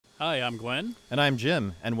Hi, I'm Glenn. And I'm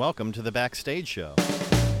Jim, and welcome to the Backstage Show.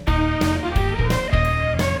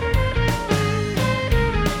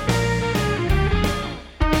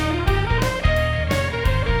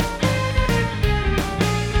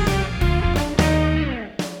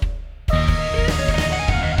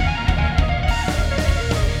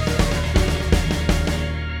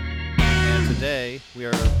 And today we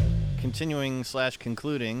are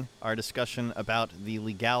continuing/concluding our discussion about the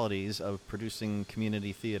legalities of producing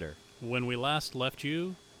community theater. When we last left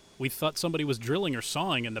you, we thought somebody was drilling or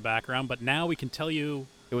sawing in the background, but now we can tell you...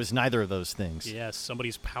 It was neither of those things. Yes,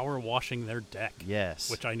 somebody's power washing their deck. Yes.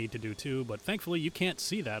 Which I need to do too, but thankfully you can't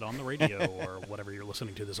see that on the radio or whatever you're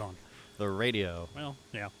listening to this on. The radio. Well,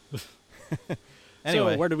 yeah.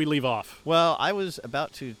 Anyway. So, where did we leave off? Well, I was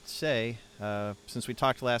about to say, since we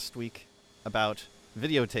talked last week about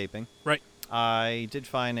videotaping, right? I did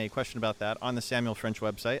find a question about that on the Samuel French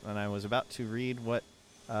website, and I was about to read what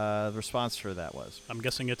the response for that was. I'm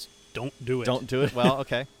guessing it's don't do it. Don't do it? Well,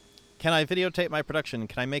 okay. Can I videotape my production?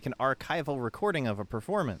 Can I make an archival recording of a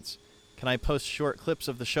performance? Can I post short clips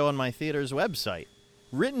of the show on my theater's website?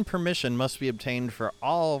 Written permission must be obtained for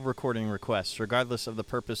all recording requests, regardless of the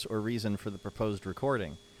purpose or reason for the proposed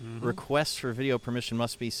recording. Mm-hmm. Requests for video permission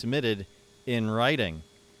must be submitted in writing.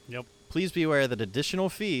 Yep. Please be aware that additional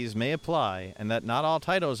fees may apply and that not all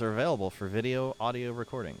titles are available for audio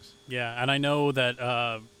recordings. Yeah, and I know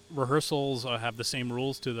that rehearsals have the same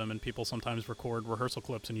rules to them, and people sometimes record rehearsal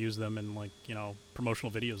clips and use them in,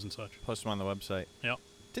 promotional videos and such. Post them on the website. Yep.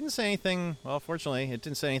 Didn't say anything, well, fortunately, it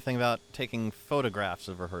didn't say anything about taking photographs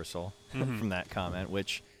of rehearsal from that comment,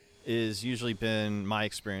 which is usually been my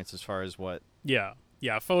experience as far as what...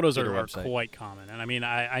 Yeah, photos are website. Quite common. And I mean,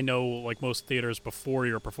 I know, like most theaters, before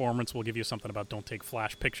your performance will give you something about don't take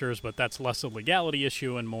flash pictures, but that's less a legality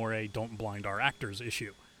issue and more a don't blind our actors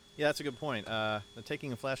issue. Yeah, that's a good point. The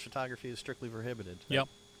taking of flash photography is strictly prohibited. Yep.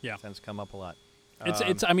 Yeah. Tends to come up a lot.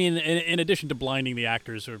 It's. I mean, in addition to blinding the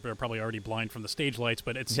actors, who are probably already blind from the stage lights,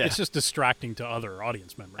 but it's just distracting to other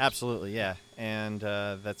audience members. Absolutely, yeah. And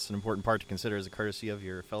that's an important part to consider as a courtesy of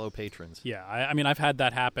your fellow patrons. Yeah, I mean, I've had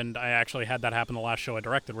that happen. I actually had that happen the last show I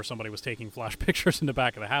directed, where somebody was taking flash pictures in the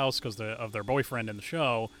back of the house because of their boyfriend in the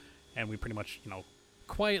show, and we pretty much,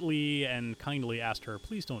 quietly and kindly asked her,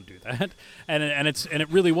 please don't do that. And it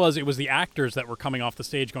really was the actors that were coming off the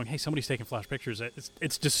stage going, hey, somebody's taking flash pictures.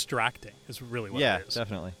 It's distracting. It's really what it is. Yeah,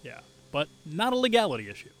 definitely. Yeah, but not a legality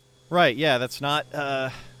issue. Right, yeah, that's not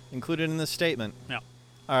included in this statement. Yeah.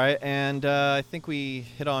 All right, and I think we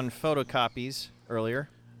hit on photocopies earlier.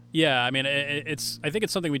 Yeah, I mean, I think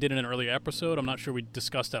it's something we did in an earlier episode. I'm not sure we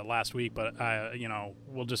discussed that last week, but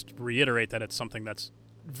we'll just reiterate that it's something that's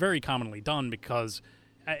very commonly done because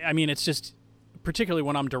I mean, it's just, particularly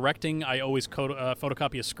when I'm directing, I always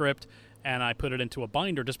photocopy a script and I put it into a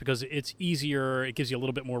binder just because it's easier. It gives you a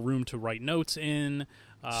little bit more room to write notes in.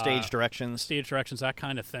 Stage directions, that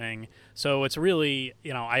kind of thing. So it's really,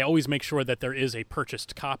 I always make sure that there is a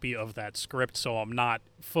purchased copy of that script, so I'm not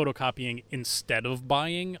photocopying instead of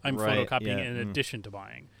buying. I'm photocopying in addition to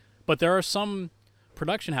buying. But there are some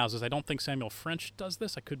production houses, I don't think Samuel French does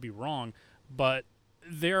this, I could be wrong, but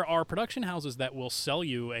there are production houses that will sell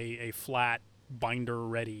you a flat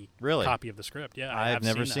binder-ready copy of the script. Yeah, I've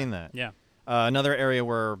never seen that. Yeah. Another area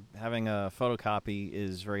where having a photocopy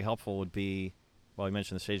is very helpful would be, well, you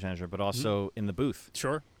mentioned the stage manager, but also in the booth.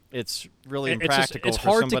 Sure. It's really impractical it's for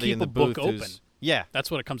hard somebody to keep in the a booth book open. Yeah. That's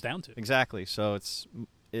what it comes down to. Exactly. So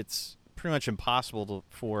it's pretty much impossible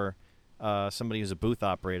for somebody who's a booth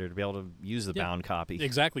operator to be able to use the bound copy.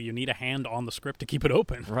 Exactly. You need a hand on the script to keep it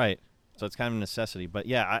open. Right. So it's kind of a necessity. But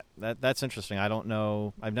yeah, that's interesting. I don't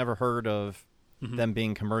know. I've never heard of them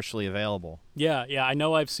being commercially available. Yeah, I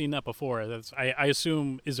know I've seen that before. I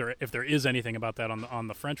assume if there is anything about that on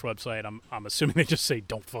the French website, I'm assuming they just say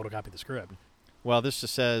don't photocopy the script. Well, this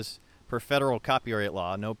just says, per federal copyright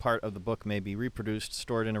law, no part of the book may be reproduced,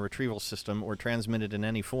 stored in a retrieval system, or transmitted in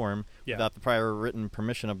any form without the prior written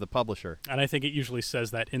permission of the publisher. And I think it usually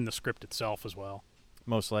says that in the script itself as well.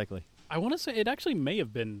 Most likely. I want to say it actually may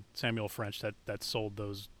have been Samuel French that sold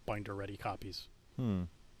those binder-ready copies.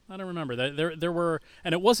 I don't remember. There were,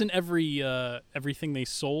 and it wasn't everything they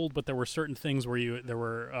sold, but there were certain things where there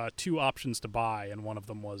were two options to buy, and one of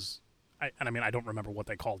them was, I don't remember what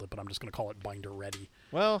they called it, but I'm just going to call it binder-ready.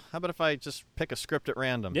 Well, how about if I just pick a script at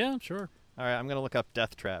random? Yeah, sure. All right, I'm going to look up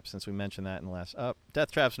Death Trap since we mentioned that in the last...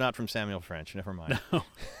 Death Trap's not from Samuel French. Never mind. No.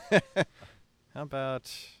 How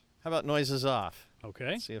about Noises Off?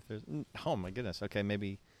 Okay. Let's see if there's... Oh, my goodness. Okay,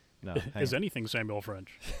 maybe... No. Is anything Samuel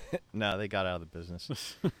French? No, they got out of the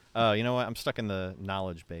business. You know what? I'm stuck in the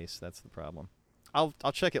knowledge base. That's the problem.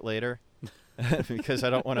 I'll check it later. because I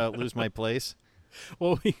don't want to lose my place.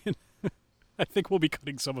 Well, I think we'll be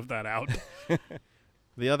cutting some of that out.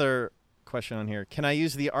 The other question on here, can I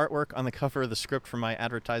use the artwork on the cover of the script for my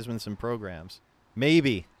advertisements and programs?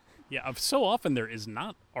 Maybe. Yeah, so often there is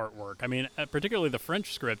not artwork. I mean, particularly the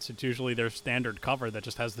French scripts, it's usually their standard cover that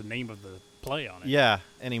just has the name of the play on it. Yeah,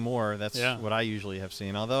 anymore. That's what I usually have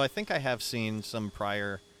seen. Although I think I have seen some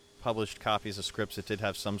prior published copies of scripts that did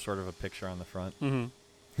have some sort of a picture on the front.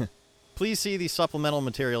 Mm-hmm. Please see the supplemental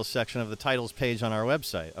materials section of the titles page on our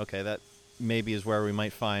website. Okay, that maybe is where we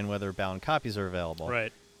might find whether bound copies are available.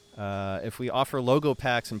 Right. If we offer logo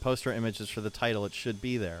packs and poster images for the title, it should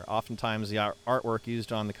be there. Oftentimes, the artwork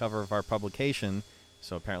used on the cover of our publication,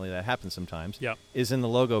 so apparently that happens sometimes, is in the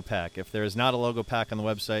logo pack. If there is not a logo pack on the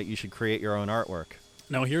website, you should create your own artwork.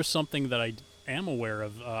 Now, here's something that I am aware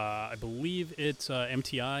of. I believe it's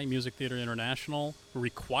MTI, Music Theater International,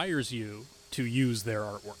 requires you to use their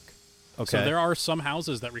artwork. Okay. So there are some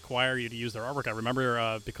houses that require you to use their artwork. I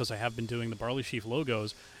remember because I have been doing the Barley Sheaf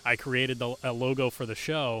logos, I created a logo for the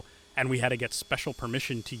show, and we had to get special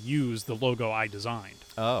permission to use the logo I designed.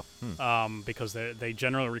 Oh. Because they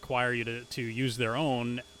generally require you to use their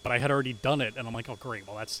own, but I had already done it, and I'm like, oh, great,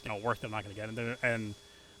 well, that's work that I'm not going to get. And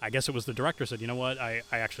I guess it was the director said, you know what, I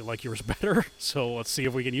actually like yours better, so let's see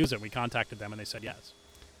if we can use it. We contacted them, and they said yes.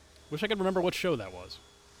 Wish I could remember what show that was.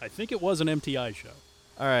 I think it was an MTI show.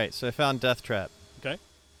 All right, so I found Death Trap. Okay.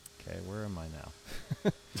 Okay, where am I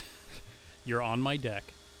now? You're on my deck.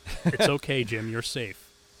 It's okay, Jim. You're safe.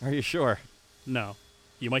 Are you sure? No.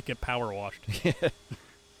 You might get power washed.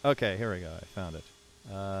 Okay, here we go. I found it.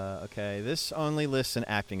 Okay, this only lists an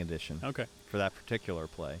acting edition. Okay. For that particular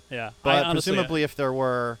play. Yeah. But presumably if there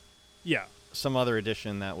were some other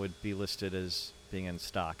edition, that would be listed as being in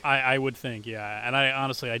stock. I would think, yeah. And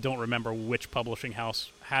I don't remember which publishing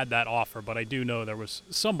house had that offer, but I do know there was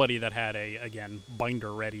somebody that had again,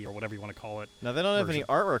 binder ready or whatever you want to call it. Now, they don't have any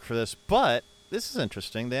artwork for this, but this is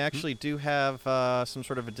interesting. They actually do have some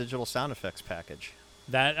sort of a digital sound effects package.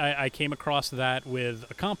 That I came across that with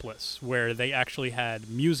Accomplice, where they actually had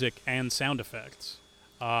music and sound effects.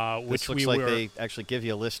 Which this looks like they actually give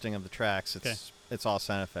you a listing of the tracks. It's all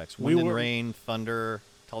sound effects. Wind and rain, thunder,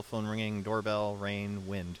 telephone ringing, doorbell, rain,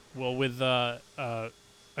 wind. Well, with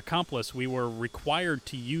Accomplice, we were required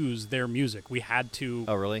to use their music. We had to...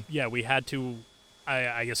 Oh, really? Yeah, we had to,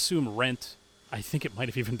 I assume, rent... I think it might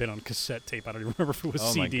have even been on cassette tape. I don't even remember if it was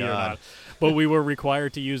CD or not. But we were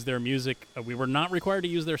required to use their music. We were not required to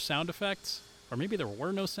use their sound effects. Or maybe there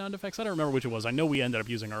were no sound effects. I don't remember which it was. I know we ended up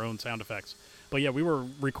using our own sound effects. But yeah, we were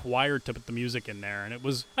required to put the music in there. And it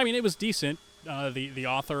was decent. The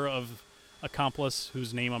author of Accomplice,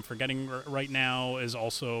 whose name I'm forgetting right now, is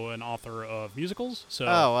also an author of musicals. So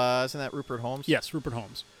isn't that Rupert Holmes? Yes, Rupert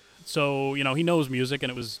Holmes. So, he knows music, and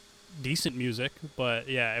it was decent music. But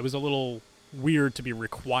yeah, it was a little weird to be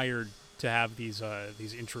required to have these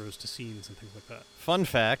intros to scenes and things like that. Fun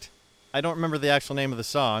fact, I don't remember the actual name of the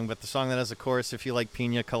song, but the song that has the chorus, "If You Like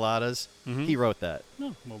Pina Coladas," he wrote that.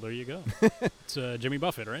 Oh, well, there you go. It's Jimmy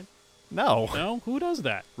Buffett, right? No. Who does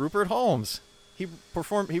that? Rupert Holmes. He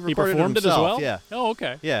recorded it as well? Yeah. Oh,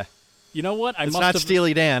 okay. Yeah. You know what? It's not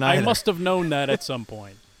Steely Dan either. I must have known that at some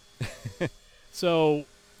point. So,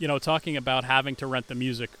 talking about having to rent the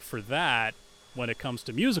music for that, when it comes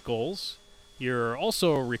to musicals, you're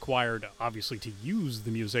also required, obviously, to use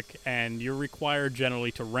the music, and you're required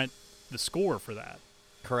generally to rent the score for that.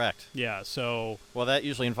 Correct. Yeah, so... Well, that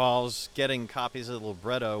usually involves getting copies of the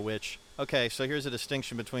libretto, which... Okay, so here's a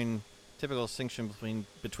typical distinction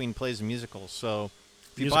between plays and musicals. So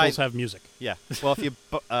musicals have music. Yeah. Well, if you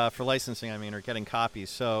for licensing, or getting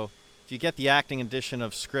copies. So if you get the acting edition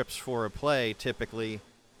of scripts for a play, typically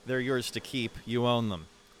they're yours to keep. You own them.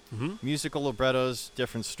 Mm-hmm. Musical librettos,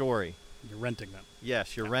 different story. You're renting them.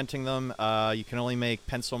 Yes, you're renting them. You can only make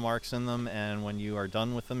pencil marks in them, and when you are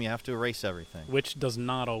done with them, you have to erase everything. Which does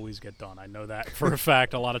not always get done. I know that for a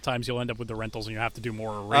fact. A lot of times you'll end up with the rentals, and you have to do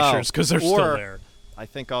more erasures because they're still there. I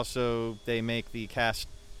think also they make the cast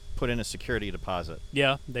put in a security deposit.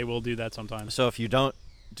 Yeah, they will do that sometimes. So if you don't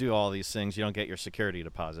do all these things, you don't get your security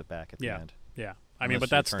deposit back at the end. Yeah. I mean, but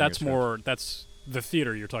that's the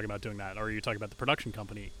theater you're talking about doing that, or are you talking about the production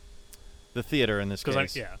company? The theater in this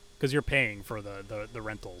case. Because you're paying for the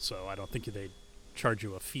rental, so I don't think they'd charge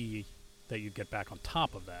you a fee that you'd get back on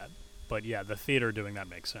top of that. But yeah, the theater doing that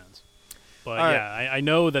makes sense. But I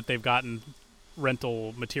know that they've gotten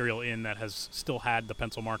rental material in that has still had the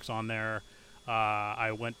pencil marks on there.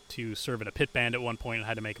 I went to serve at a pit band at one point and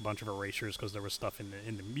had to make a bunch of erasures because there was stuff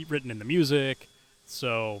written in the music.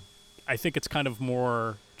 So I think it's kind of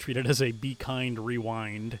more treated as a Be Kind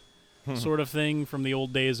Rewind sort of thing from the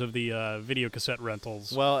old days of the video cassette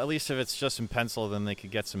rentals. Well, at least if it's just in pencil, then they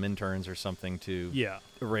could get some interns or something to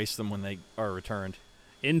erase them when they are returned.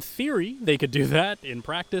 In theory, they could do that. In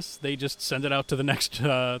practice, they just send it out to the next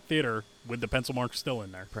theater with the pencil mark still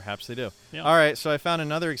in there. Perhaps they do. Yeah. All right, so I found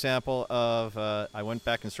another example of, I went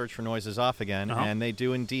back and searched for Noises Off again, and they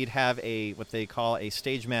do indeed have what they call a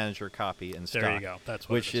stage manager copy in stock. There you go. That's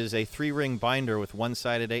what which is a 3-ring binder with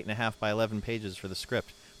one-sided 8.5 by 11 pages for the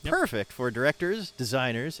script. Yep. Perfect for directors,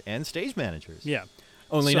 designers, and stage managers. Yeah.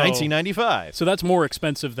 Only $19.95. So that's more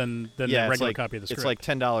expensive than the regular copy of the script. It's like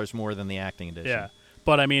 $10 more than the acting edition. Yeah.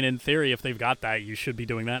 But, I mean, in theory, if they've got that, you should be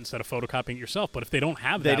doing that instead of photocopying it yourself. But if they don't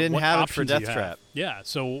have that, they didn't what have it option for do you Death have? Trap. Yeah,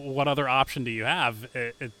 so what other option do you have?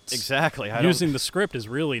 Exactly. Using the script is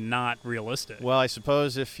really not realistic. Well, I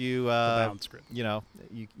suppose if you, the bound script.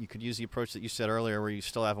 You could use the approach that you said earlier where you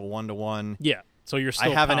still have a one-to-one. Yeah, so you're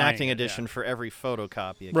still I have an tying acting it, edition for every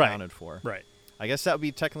photocopy accounted for. Right. I guess that would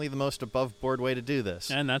be technically the most above-board way to do this.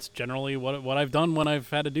 And that's generally what I've done when I've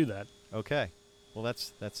had to do that. Okay. Well,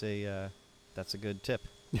 that's a good tip.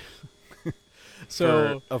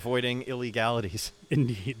 So for avoiding illegalities.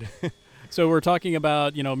 Indeed. So we're talking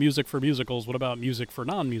about, music for musicals. What about music for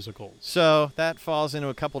non-musicals? So that falls into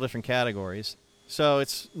a couple different categories. So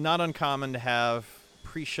it's not uncommon to have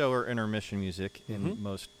pre-show or intermission music in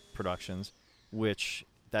most productions, which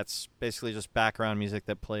that's basically just background music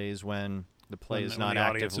that plays when the play is not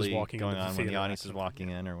actively going on, when the audience is walking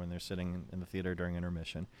in or when they're sitting in the theater during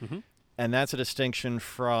intermission. And that's a distinction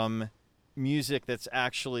from music that's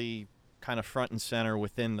actually kind of front and center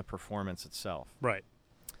within the performance itself. Right.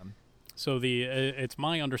 So it's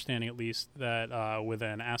my understanding, at least, that with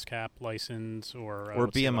an ASCAP license or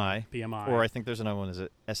BMI, or I think there's another one. Is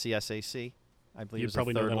it SESAC? I believe you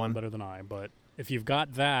probably know that one better than I. But if you've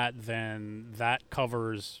got that, then that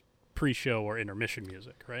covers pre-show or intermission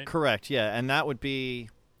music, right? Correct. Yeah, and that would be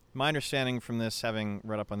my understanding from this, having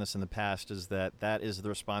read up on this in the past, is that is the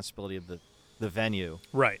responsibility of the venue,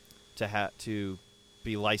 right, to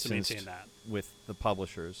be licensed with the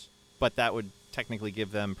publishers, but that would technically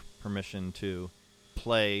give them permission to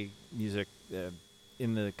play music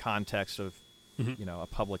in the context of a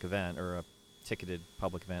public event or a ticketed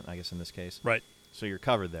public event, I guess in this case. Right. So you're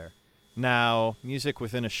covered there. Now, music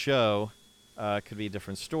within a show could be a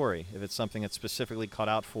different story if it's something that's specifically cut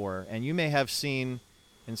out for, and you may have seen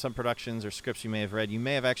in some productions or scripts you may have read, you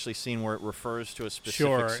may have actually seen where it refers to a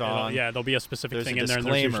specific song. There'll be a specific thing in there, and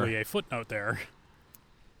there's usually a footnote there.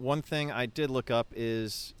 One thing I did look up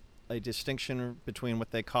is a distinction between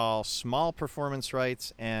what they call small performance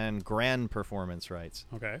rights and grand performance rights.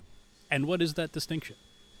 Okay. And what is that distinction?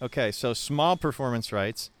 Okay, so small performance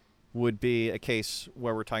rights would be a case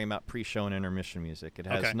where we're talking about pre-show and intermission music. It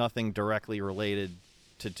has nothing directly related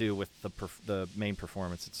to do with the main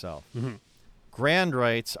performance itself. Grand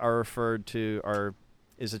rights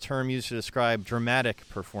is a term used to describe dramatic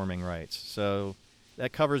performing rights. So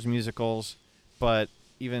that covers musicals, but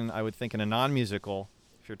even I would think in a non-musical,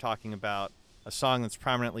 if you're talking about a song that's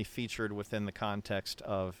prominently featured within the context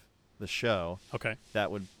of the show,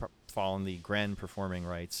 that would fall in the grand performing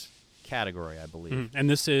rights category, I believe. And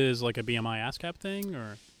this is like a BMI ASCAP thing,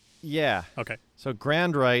 or? Yeah. Okay. So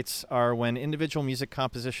grand rights are when individual music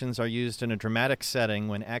compositions are used in a dramatic setting,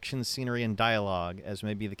 when action, scenery, and dialogue, as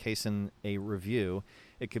may be the case in a review,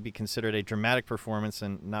 it could be considered a dramatic performance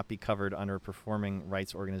and not be covered under a performing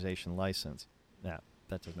rights organization license. Now,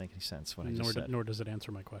 that doesn't make any sense, what I just said. Nor does it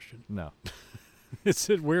answer my question. No.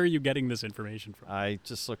 Where are you getting this information from? I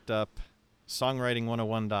just looked up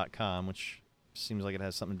songwriting101.com, which seems like it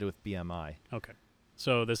has something to do with BMI. Okay.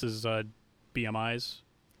 So this is BMI's?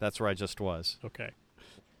 That's where I just was. Okay.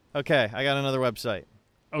 Okay, I got another website.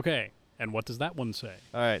 Okay, and what does that one say?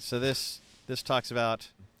 All right, so this talks about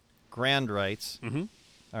grand rights.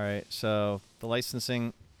 All right, so the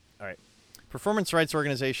licensing. All right. Performance rights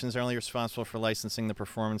organizations are only responsible for licensing the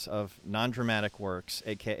performance of non-dramatic works,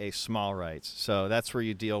 a.k.a. small rights. So that's where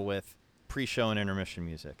you deal with pre-show and intermission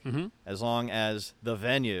music. As long as the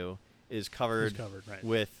venue is covered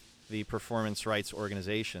with the performance rights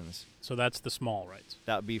organizations. So that's the small rights.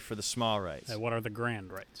 That would be for the small rights. And what are the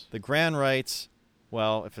grand rights? The grand rights,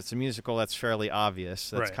 well, if it's a musical, that's fairly obvious.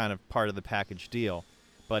 That's kind of part of the package deal.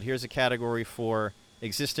 But here's a category for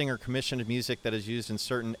existing or commissioned music that is used in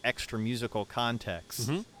certain extra musical contexts.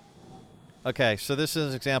 Okay, so this is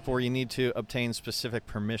an example where you need to obtain specific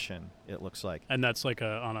permission, it looks like. And that's like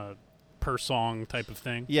on a per song type of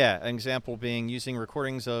thing? Yeah, an example being using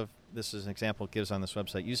recordings of, this is an example it gives on this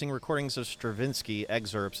website, using recordings of Stravinsky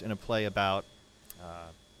excerpts in a play about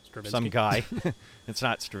some guy. It's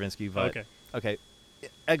not Stravinsky, but... Okay.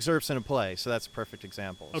 excerpts in a play, so that's a perfect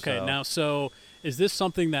example. Okay, so is this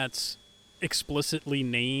something that's explicitly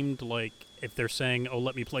named, like if they're saying, oh,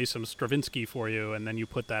 let me play some Stravinsky for you, and then you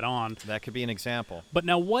put that on? That could be an example. But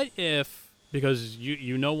now what if, because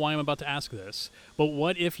you know why I'm about to ask this, but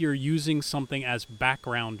what if you're using something as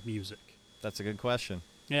background music? That's a good question.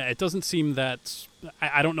 Yeah, it doesn't seem that...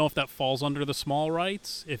 I don't know if that falls under the small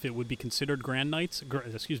rights, if it would be considered grand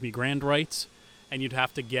rights, and you'd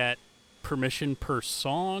have to get permission per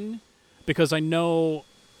song, because I know...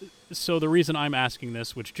 So the reason I'm asking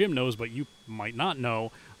this, which Jim knows but you might not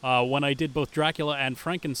know, when I did both Dracula and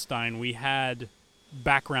Frankenstein, we had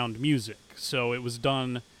background music. So it was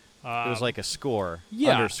done... it was like a score,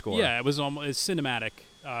 yeah, underscore. Yeah, it was almost cinematic,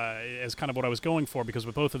 as kind of what I was going for, because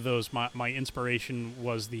with both of those, my inspiration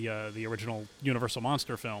was the original Universal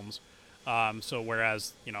Monster films. So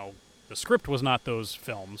whereas, the script was not those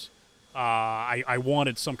films, I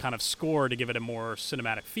wanted some kind of score to give it a more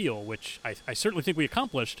cinematic feel, which I certainly think we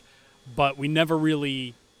accomplished, but we never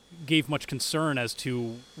really gave much concern as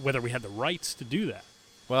to whether we had the rights to do that.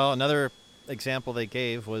 Well, another example they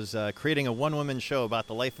gave was creating a one-woman show about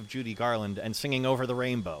the life of Judy Garland and singing Over the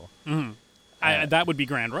Rainbow. Mm-hmm. That would be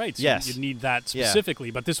grand rights. Yes. You'd need that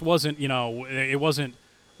specifically, but this wasn't, it wasn't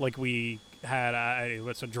like we had,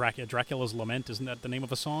 what's a Dracula's Lament, isn't that the name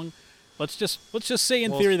of a song? Let's just say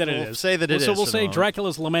in theory that it is. Say that it is. So we'll say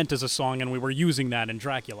Dracula's Lament is a song, and we were using that in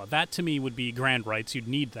Dracula. That, to me, would be grand rights. You'd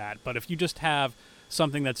need that. But if you just have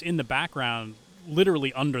something that's in the background,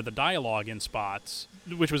 literally under the dialogue in spots,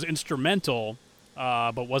 which was instrumental,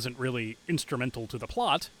 but wasn't really instrumental to the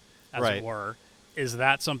plot, as it were, is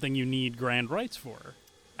that something you need grand rights for?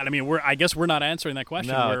 And I mean, I guess we're not answering that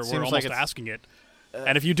question. No, we're almost asking it.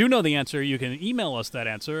 And if you do know the answer, you can email us that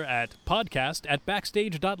answer at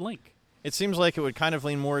podcast@backstage.link. It seems like it would kind of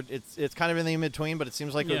lean more. It's kind of in the in-between, but it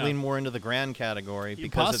seems like it would lean more into the grand category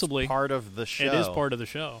because possibly. It's part of the show. It is part of the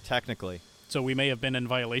show. Technically. So we may have been in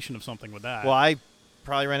violation of something with that. Well, I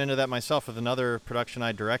probably ran into that myself with another production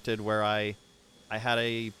I directed where I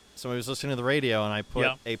had somebody was listening to the radio and I put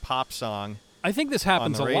a pop song. I think this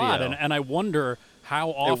happens a lot, and I wonder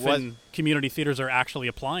how often community theaters are actually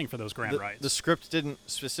applying for those grand rights. The script didn't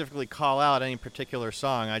specifically call out any particular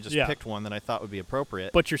song. I just picked one that I thought would be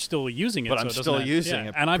appropriate. But you're still using it. But I'm still using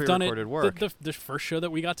it. And I've done it. Work. The first show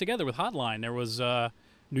that we got together with Hotline, there was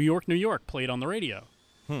New York, New York played on the radio.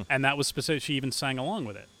 And that was specific. She even sang along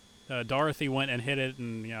with it. Dorothy went and hit it,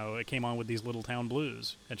 and it came on with these Little Town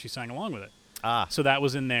Blues, and she sang along with it. So that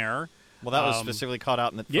was in there. Well, that was specifically caught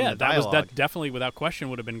out in the dialogue. that definitely, without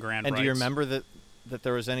question, would have been grand rights. And do you remember that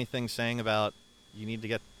there was anything saying about you need to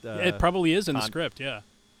get... it probably is in the script, yeah.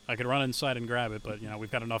 I could run inside and grab it, but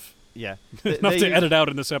we've got enough enough to edit out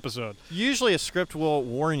in this episode. Usually a script will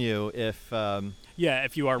warn you if...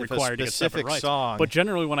 if you are required to get separate rights. Song but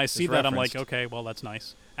generally when I see that, I'm like, okay, well, that's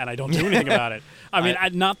nice. And I don't do anything about it. I mean,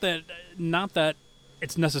 not that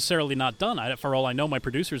it's necessarily not done. For all I know, my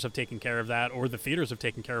producers have taken care of that, or the theaters have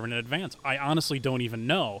taken care of it in advance. I honestly don't even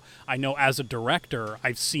know. I know as a director,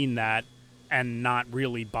 I've seen that and not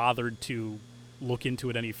really bothered to look into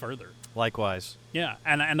it any further. Likewise. Yeah,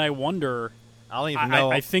 and I wonder... I don't even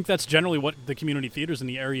know... I think that's generally what the community theaters in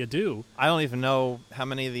the area do. I don't even know how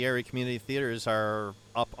many of the area community theaters are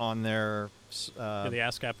up on their... the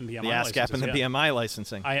ASCAP and BMI licenses. The ASCAP and the BMI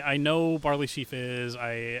licensing. I know Barley Sheaf is...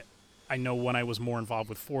 I know when I was more involved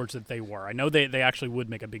with Forge that they were. I know they actually would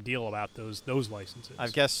make a big deal about those licenses. I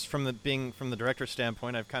guess from the director's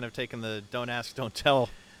standpoint, I've kind of taken the don't ask, don't tell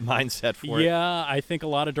mindset for it. Yeah, I think a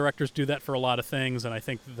lot of directors do that for a lot of things, and I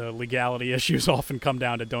think the legality issues often come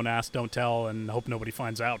down to don't ask, don't tell, and hope nobody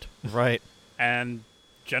finds out. Right. And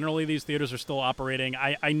generally these theaters are still operating.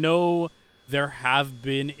 I know there have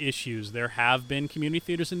been issues. There have been community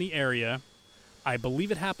theaters in the area. I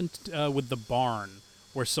believe it happened with the Barn,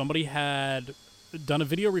 where somebody had done a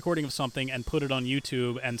video recording of something and put it on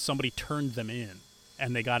YouTube, and somebody turned them in.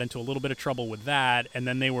 And they got into a little bit of trouble with that, and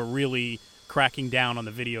then they were really cracking down on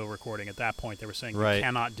the video recording at that point. They were saying, you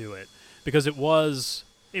cannot do it. Because it was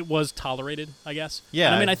tolerated, I guess. Yeah.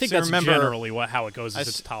 And I mean, I think that's generally how it goes, is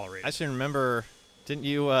it's tolerated. I still remember, didn't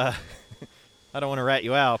you... I don't want to rat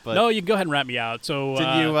you out, but... No, you can go ahead and rat me out. So,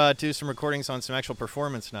 did you do some recordings on some actual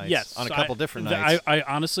performance nights? Yes. On a couple different nights? I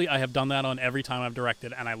honestly, I have done that on every time I've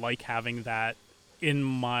directed, and I like having that in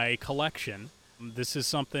my collection. This is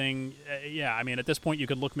something, I mean, at this point you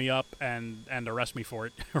could look me up and arrest me for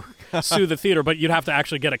it, or sue the theater, but you'd have to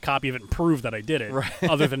actually get a copy of it and prove that I did it,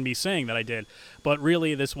 other than me saying that I did. But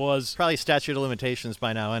really, this was... Probably statute of limitations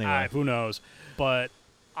by now anyway. Who knows? But...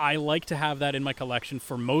 I like to have that in my collection.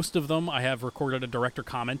 For most of them, I have recorded a director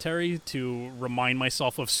commentary to remind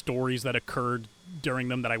myself of stories that occurred during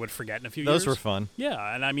them that I would forget in a few years. Those were fun.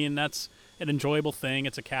 Yeah, and I mean, that's an enjoyable thing.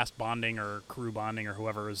 It's a cast bonding or crew bonding or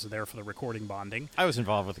whoever is there for the recording bonding. I was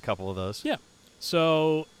involved with a couple of those. Yeah.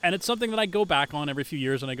 So, and it's something that I go back on every few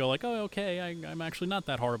years and I go like, oh, okay, I'm actually not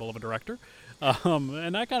that horrible of a director.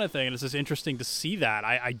 And that kind of thing. And it's just interesting to see that.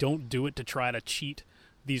 I don't do it to try to cheat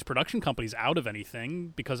these production companies out of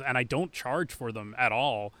anything and I don't charge for them at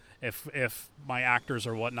all if my actors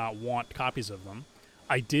or whatnot want copies of them.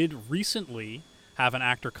 I did recently have an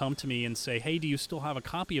actor come to me and say, hey, do you still have a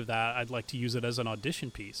copy of that? I'd like to use it as an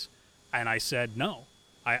audition piece. And I said, no.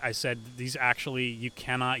 I said, these actually, you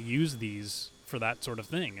cannot use these for that sort of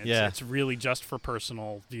thing. It's really just for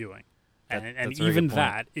personal viewing. And even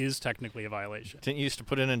that is technically a violation. Didn't you used to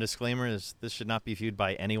put in a disclaimer, this should not be viewed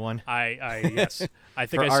by anyone? Yes. I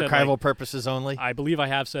think for I said archival purposes only? I believe I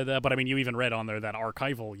have said that, but I mean, you even read on there that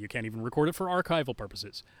archival, you can't even record it for archival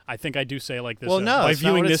purposes. I think I do say like this. Well, no, by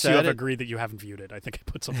viewing this, you have agreed that you haven't viewed it. I think I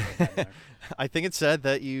put something like that in there. I think it said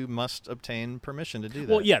that you must obtain permission to do that.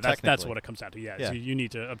 Well, yeah, that's what it comes down to. Yeah. So you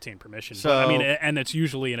need to obtain permission. So, but, I mean, and it's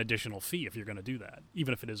usually an additional fee if you're going to do that,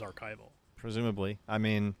 even if it is archival. Presumably. I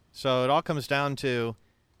mean, so it all comes down to,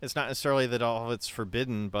 it's not necessarily that all of it's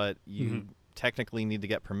forbidden, but you technically need to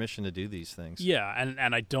get permission to do these things. Yeah,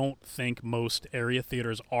 and I don't think most area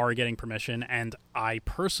theaters are getting permission, and I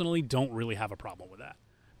personally don't really have a problem with that.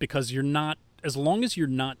 Because you're not, as long as you're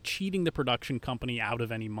not cheating the production company out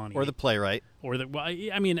of any money. Or the playwright.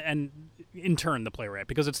 And in turn the playwright,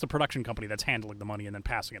 because it's the production company that's handling the money and then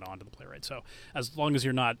passing it on to the playwright. So as long as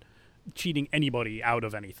you're not cheating anybody out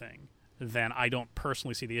of anything, then I don't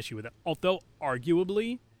personally see the issue with it. Although,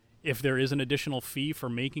 arguably, if there is an additional fee for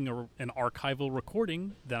making an archival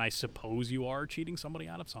recording, then I suppose you are cheating somebody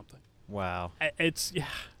out of something. Wow. It's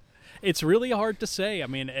really hard to say. I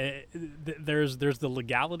mean, there's the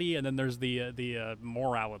legality and then there's the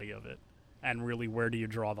morality of it. And really, where do you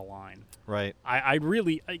draw the line? Right. I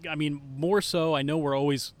mean, more so, I know we're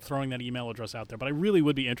always throwing that email address out there, but I really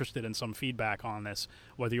would be interested in some feedback on this,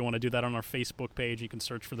 whether you want to do that on our Facebook page, you can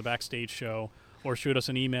search for The Backstage Show, or shoot us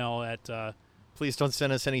an email at... Please don't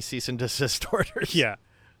send us any cease and desist orders. Yeah.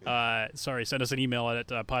 Send us an email at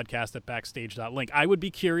podcast@backstage.link. I would be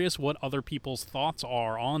curious what other people's thoughts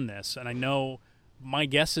are on this, and I know my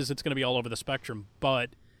guess is it's going to be all over the spectrum, but...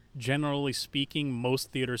 generally speaking,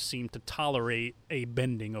 most theaters seem to tolerate a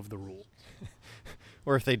bending of the rule.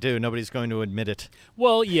 Or if they do, nobody's going to admit it.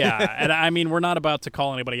 Well, yeah. And I mean, we're not about to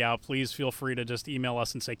call anybody out. Please feel free to just email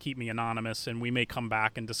us and say, keep me anonymous, and we may come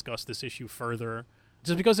back and discuss this issue further.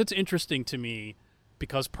 Just because it's interesting to me,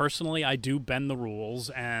 because personally I do bend the rules,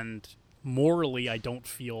 and morally I don't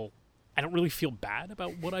really feel bad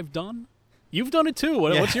about what I've done. You've done it too.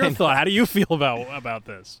 What's your thought? How do you feel about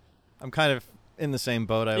this? I'm kind of in the same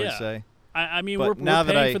boat, I would say. I mean, we're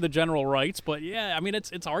paying for the general rights, but yeah, I mean,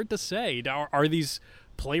 it's hard to say. Are these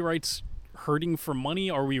playwrights hurting for money?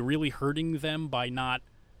 Are we really hurting them by not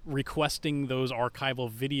requesting those archival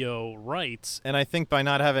video rights? And I think by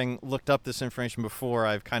not having looked up this information before,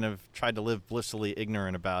 I've kind of tried to live blissfully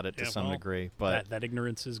ignorant about it to some degree. But that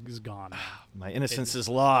ignorance is gone. My innocence is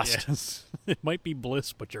lost. Yes. It might be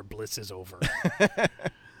bliss, but your bliss is over.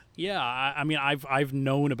 Yeah, I mean, I've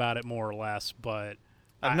known about it more or less, but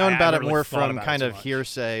I've known about it more from kind of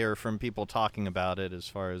hearsay or from people talking about it as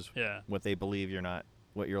far as what they believe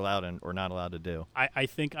what you're allowed or not allowed to do. I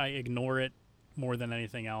think I ignore it more than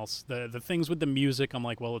anything else. The things with the music, I'm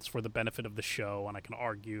like, well, it's for the benefit of the show, and I can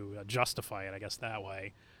justify it, I guess, that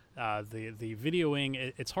way. The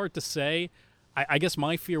videoing, it's hard to say. I guess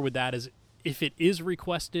my fear with that is if it is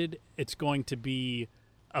requested, it's going to be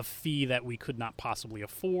a fee that we could not possibly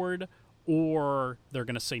afford, or they're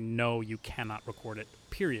going to say, no, you cannot record it,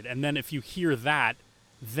 period. And then if you hear that,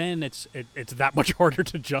 then it's that much harder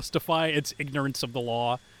to justify its ignorance of the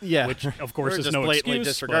law, which, of course, is no excuse. Blatantly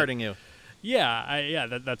disregarding you. Yeah,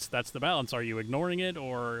 that's the balance. Are you ignoring it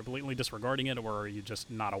or blatantly disregarding it, or are you just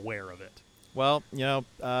not aware of it? Well,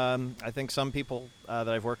 I think some people that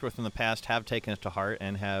I've worked with in the past have taken it to heart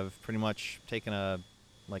and have pretty much taken a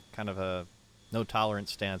no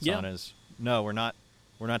tolerance stance on is no, we're not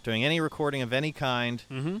doing any recording of any kind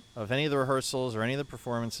of any of the rehearsals or any of the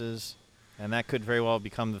performances, and that could very well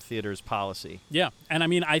become the theater's policy. Yeah, and I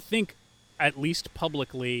mean, I think at least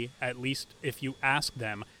publicly, at least if you ask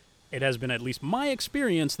them, it has been at least my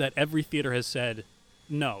experience that every theater has said,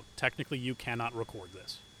 no, technically you cannot record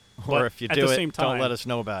this. Or but if you do it, don't let us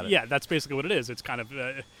know about it. Yeah, that's basically what it is. It's kind of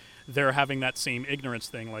they're having that same ignorance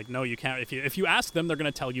thing. Like, no, you can't. If you ask them, they're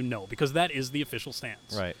going to tell you no, because that is the official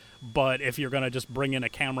stance. Right. But if you're going to just bring in a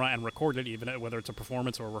camera and record it, even whether it's a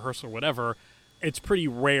performance or a rehearsal or whatever, it's pretty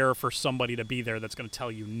rare for somebody to be there that's going to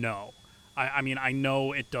tell you no. I mean, I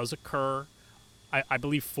know it does occur. I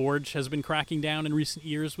believe Forge has been cracking down in recent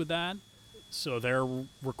years with that, so their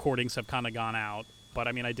recordings have kind of gone out. But,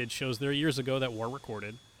 I mean, I did shows there years ago that were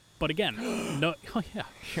recorded. But again, no, oh yeah.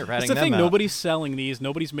 You're That's the thing. Nobody's selling these.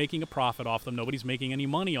 Nobody's making a profit off them. Nobody's making any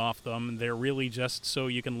money off them. They're really just so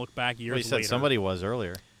you can look back years later. You said somebody was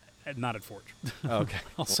earlier. Not at Forge. Oh, okay.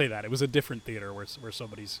 I'll say that. It was a different theater where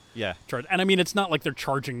somebody's yeah. charged. And I mean, it's not like they're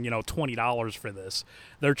charging, $20 for this.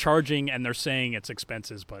 They're charging and they're saying it's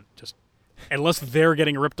expenses, but just unless they're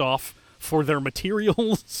getting ripped off for their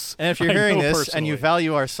materials. And if you're hearing this and you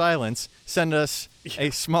value our silence, send us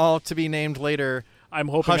a small to be named later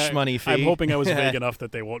hush money fee. I'm hoping I was vague enough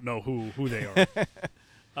that they won't know who they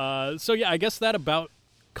are. So yeah, I guess that about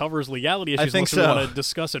covers legality issues. I think so. We want to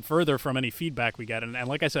discuss it further from any feedback we get. And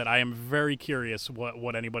like I said, I am very curious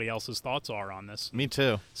what anybody else's thoughts are on this. Me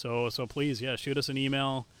too. So please, shoot us an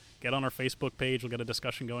email. Get on our Facebook page. We'll get a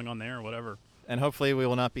discussion going on there or whatever. And hopefully we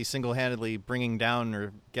will not be single-handedly bringing down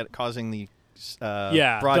or causing the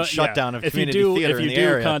broad shutdown of community theater in the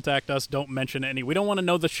area. If you do contact us, don't mention any. We don't want to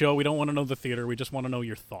know the show. We don't want to know the theater. We just want to know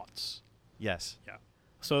your thoughts. Yes. Yeah.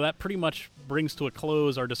 So that pretty much brings to a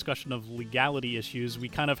close our discussion of legality issues. We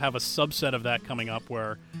kind of have a subset of that coming up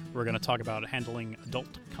where we're going to talk about handling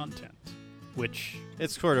adult content, which...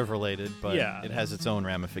 It's sort of related, but it has its own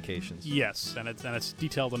ramifications. Yes, and it's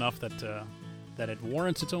detailed enough that it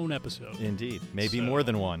warrants its own episode. Indeed. Maybe more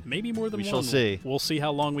than one. Maybe more than one. We shall see. We'll see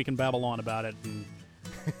how long we can babble on about it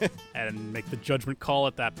and make the judgment call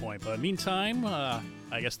at that point. But meantime,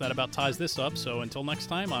 I guess that about ties this up. So until next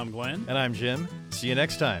time, I'm Glenn. And I'm Jim. See you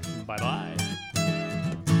next time. Bye-bye.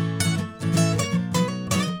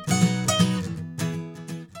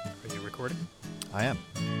 Are you recording? I am.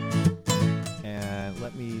 And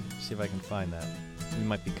let me see if I can find that. We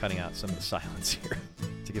might be cutting out some of the silence here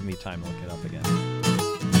to give me time to look it up again.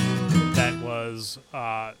 That was,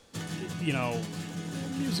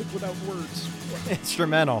 music without words.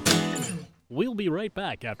 Instrumental. We'll be right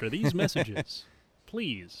back after these messages.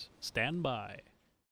 Please stand by.